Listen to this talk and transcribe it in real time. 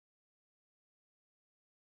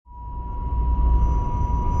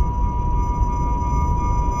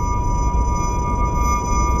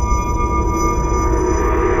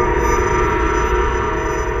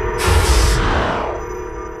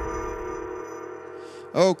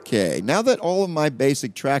Okay, now that all of my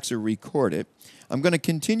basic tracks are recorded, I'm going to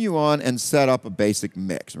continue on and set up a basic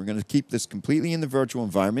mix. We're going to keep this completely in the virtual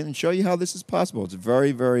environment and show you how this is possible. It's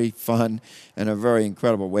very, very fun and a very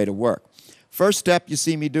incredible way to work. First step you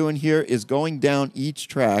see me doing here is going down each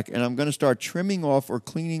track, and I'm going to start trimming off or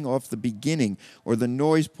cleaning off the beginning or the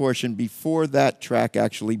noise portion before that track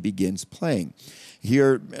actually begins playing.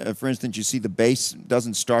 Here, for instance, you see the bass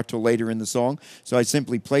doesn't start till later in the song, so I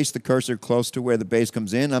simply place the cursor close to where the bass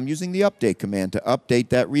comes in. I'm using the update command to update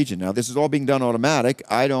that region. Now, this is all being done automatic.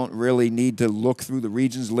 I don't really need to look through the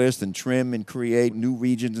regions list and trim and create new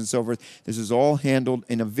regions and so forth. This is all handled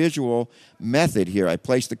in a visual method here. I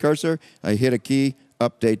place the cursor, I hit a key,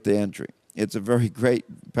 update the entry. It's a very great,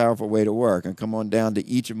 powerful way to work. And come on down to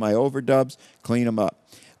each of my overdubs, clean them up.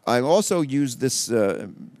 I also use this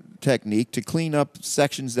technique to clean up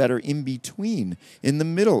sections that are in between, in the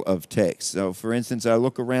middle of takes. So, for instance, I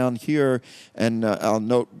look around here, and I'll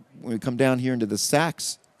note when we come down here into the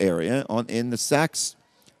sax area, in the sax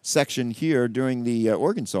section here during the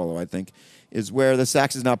organ solo, I think, is where the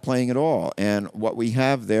sax is not playing at all. And what we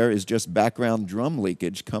have there is just background drum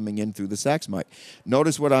leakage coming in through the sax mic.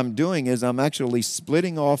 Notice what I'm doing is I'm actually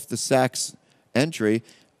splitting off the sax entry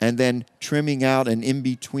and then trimming out an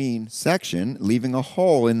in-between section, leaving a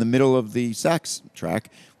hole in the middle of the sax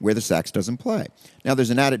track where the sax doesn't play. Now, there's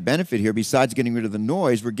an added benefit here. Besides getting rid of the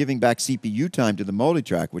noise, we're giving back CPU time to the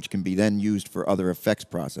multi-track, which can be then used for other effects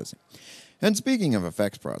processing. And speaking of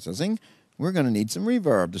effects processing, we're going to need some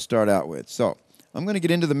reverb to start out with. So I'm going to get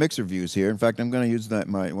into the mixer views here. In fact, I'm going to use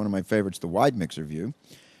one of my favorites, the wide mixer view.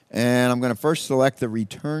 And I'm going to first select the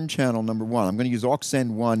return channel number 1. I'm going to use aux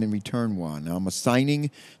send 1 and return 1. Now I'm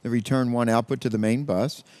assigning the return 1 output to the main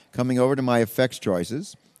bus, coming over to my effects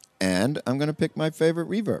choices, and I'm going to pick my favorite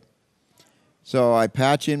reverb. So I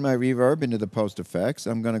patch in my reverb into the post effects.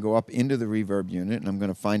 I'm going to go up into the reverb unit, and I'm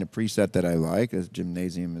going to find a preset that I like. This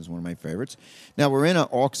Gymnasium is one of my favorites. Now we're in an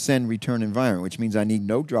aux send return environment, which means I need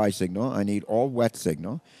no dry signal. I need all wet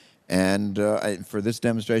signal. And for this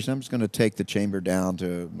demonstration, I'm just going to take the chamber down to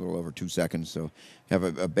a little over 2 seconds, so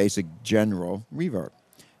have a basic general reverb.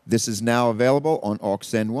 This is now available on aux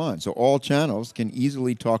send 1, so all channels can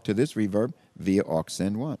easily talk to this reverb via aux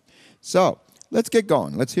send 1. So let's get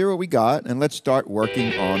going. Let's hear what we got, and let's start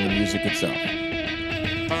working on the music itself.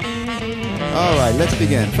 All right, let's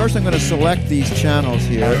begin. First, I'm going to select these channels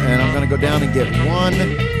here, and I'm going to go down and get one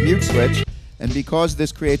mute switch. And because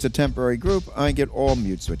this creates a temporary group, I get all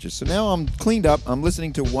mute switches. So now I'm cleaned up. I'm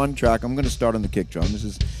listening to one track. I'm going to start on the kick drum. This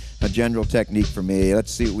is a general technique for me.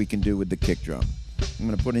 Let's see what we can do with the kick drum. I'm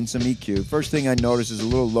going to put in some EQ. First thing I notice is a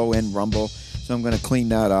little low-end rumble. So I'm going to clean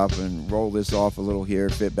that up and roll this off a little here,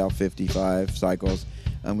 fit about 55 cycles.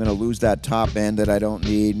 I'm going to lose that top end that I don't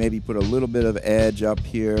need. Maybe put a little bit of edge up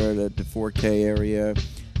here, the 4K area. I'm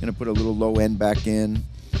going to put a little low end back in.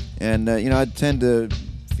 And, I tend to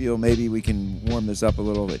feel maybe we can warm this up a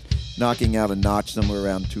little bit, knocking out a notch somewhere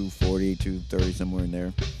around 240, 230, somewhere in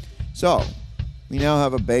there. So we now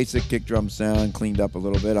have a basic kick drum sound cleaned up a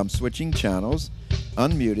little bit. I'm switching channels,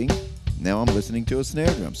 unmuting. Now I'm listening to a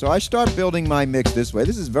snare drum. So I start building my mix this way.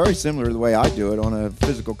 This is very similar to the way I do it on a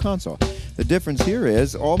physical console. The difference here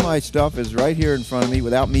is all my stuff is right here in front of me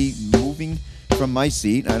without me moving from my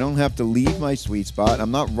seat. I don't have to leave my sweet spot. I'm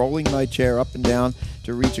not rolling my chair up and down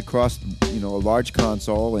to reach across, a large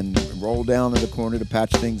console and roll down in the corner to patch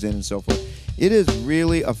things in and so forth. It is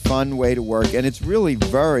really a fun way to work, and it's really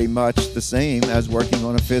very much the same as working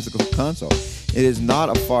on a physical console. It is not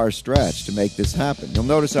a far stretch to make this happen. You'll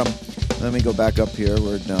notice let me go back up here.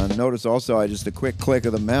 We're done. Notice also just a quick click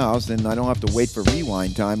of the mouse, and I don't have to wait for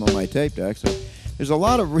rewind time on my tape deck. So there's a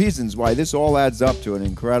lot of reasons why this all adds up to an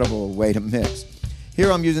incredible way to mix.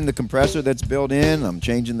 Here I'm using the compressor that's built in. I'm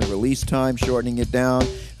changing the release time, shortening it down.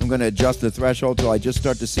 I'm going to adjust the threshold till I just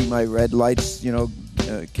start to see my red lights,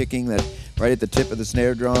 kicking that right at the tip of the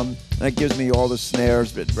snare drum. That gives me all the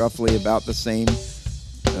snares, but roughly about the same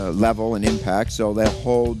level and impact, so they'll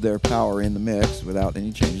hold their power in the mix without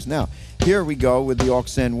any changes. Now, here we go with the aux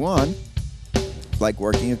send 1, like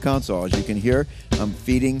working a console. As you can hear, I'm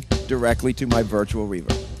feeding directly to my virtual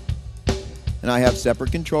reverb. And I have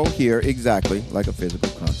separate control here, exactly like a physical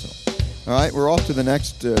console. All right, we're off to the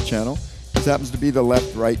next channel. This happens to be the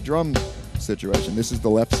left-right drum situation. This is the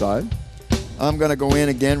left side. I'm going to go in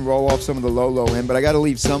again, roll off some of the low end, but I got to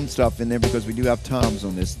leave some stuff in there because we do have toms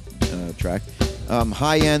on this track.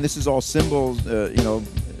 High end, this is all cymbals,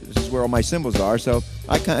 this is where all my cymbals are, so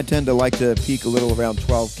I kind of tend to like to peak a little around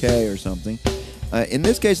 12K or something. In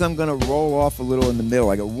this case, I'm going to roll off a little in the middle.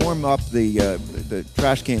 I got to warm up the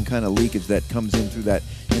trash can kind of leakage that comes in through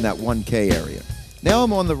in that 1K area. Now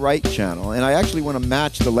I'm on the right channel, and I actually want to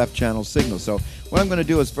match the left channel signal. So what I'm going to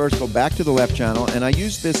do is first go back to the left channel, and I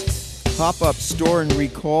use this pop-up store and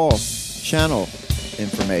recall channel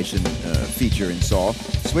information feature in SAW.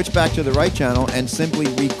 Switch back to the right channel and simply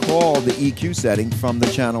recall the EQ setting from the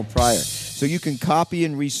channel prior. So you can copy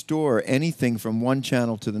and restore anything from one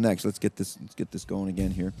channel to the next. Let's get this going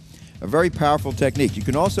again here. A very powerful technique. You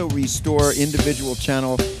can also restore individual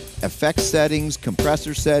channel effect settings,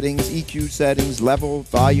 compressor settings, EQ settings, level,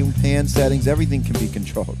 volume, pan settings. Everything can be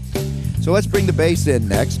controlled. So let's bring the bass in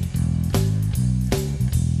next.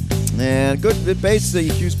 And good, the bass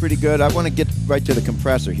EQ is pretty good. I want to get right to the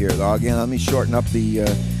compressor here, though. Again, let me shorten up the,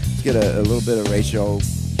 let's get a little bit of ratio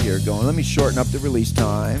here going. Let me shorten up the release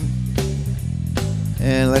time.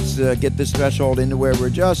 And let's get this threshold into where we're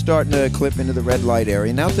just starting to clip into the red light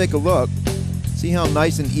area. Now take a look. See how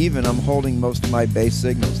nice and even I'm holding most of my bass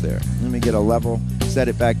signals there. Let me get a level, set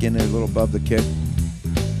it back in there a little above the kick.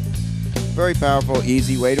 Very powerful,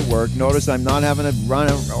 easy way to work. Notice I'm not having to run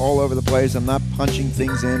all over the place. I'm not punching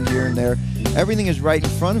things in here and there. Everything is right in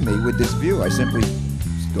front of me with this view. I simply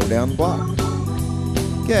just go down the block.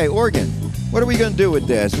 Okay, organ. What are we going to do with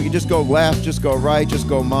this? We can just go left, just go right, just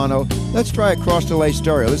go mono. Let's try a cross delay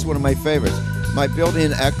stereo. This is one of my favorites. My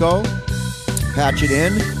built-in echo, patch it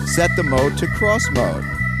in, set the mode to cross mode.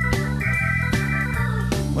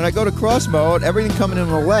 When I go to cross mode, everything coming in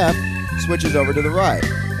on the left switches over to the right.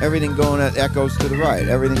 Everything going at echoes to the right.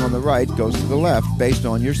 Everything on the right goes to the left based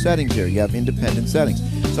on your settings here. You have independent settings.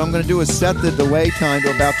 So I'm going to do is set the delay time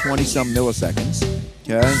to about 20-some milliseconds.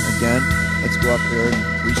 Okay, again, let's go up here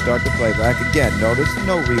and restart the playback. Again, notice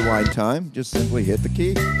no rewind time. Just simply hit the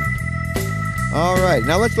key. All right,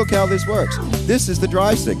 now let's look how this works. This is the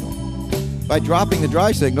dry signal. By dropping the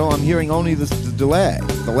dry signal, I'm hearing only the delay.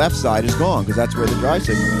 The left side is gone because that's where the dry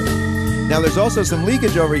signal is. Now there's also some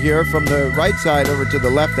leakage over here from the right side over to the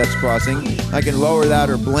left that's crossing. I can lower that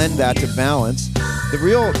or blend that to balance. The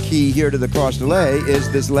real key here to the cross delay is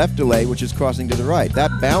this left delay, which is crossing to the right.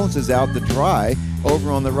 That balances out the dry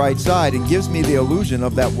over on the right side and gives me the illusion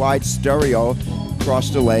of that wide stereo cross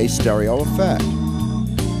delay stereo effect.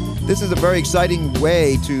 This is a very exciting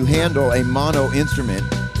way to handle a mono instrument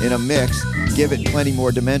in a mix, give it plenty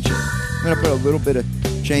more dimension. I'm going to put a little bit of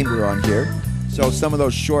chamber on here, so some of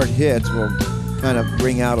those short hits will kind of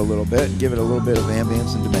bring out a little bit and give it a little bit of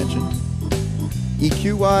ambience and dimension.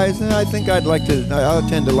 EQ-wise, I think I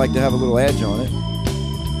tend to like to have a little edge on it.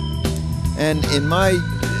 And in my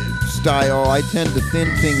style, I tend to thin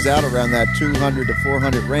things out around that 200 to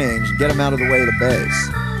 400 range and get them out of the way of the bass.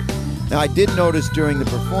 Now, I did notice during the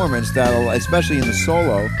performance that, especially in the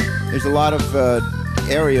solo, there's a lot of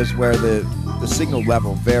areas where the signal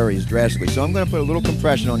level varies drastically. So I'm going to put a little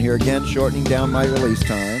compression on here, again, shortening down my release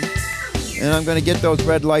time. And I'm going to get those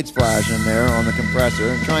red lights flashing there on the compressor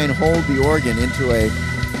and try and hold the organ into a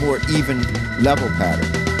more even level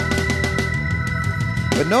pattern.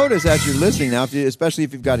 But notice as you're listening now, especially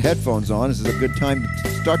if you've got headphones on, this is a good time to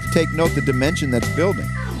start to take note the dimension that's building.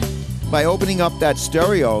 By opening up that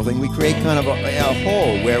stereo thing, we create kind of a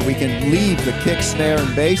hole where we can leave the kick, snare,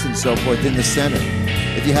 and bass and so forth in the center.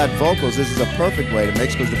 If you had vocals, this is a perfect way to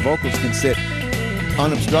mix because the vocals can sit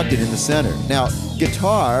unobstructed in the center. Now,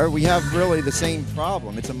 guitar, we have really the same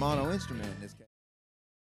problem. It's a mono instrument in this case.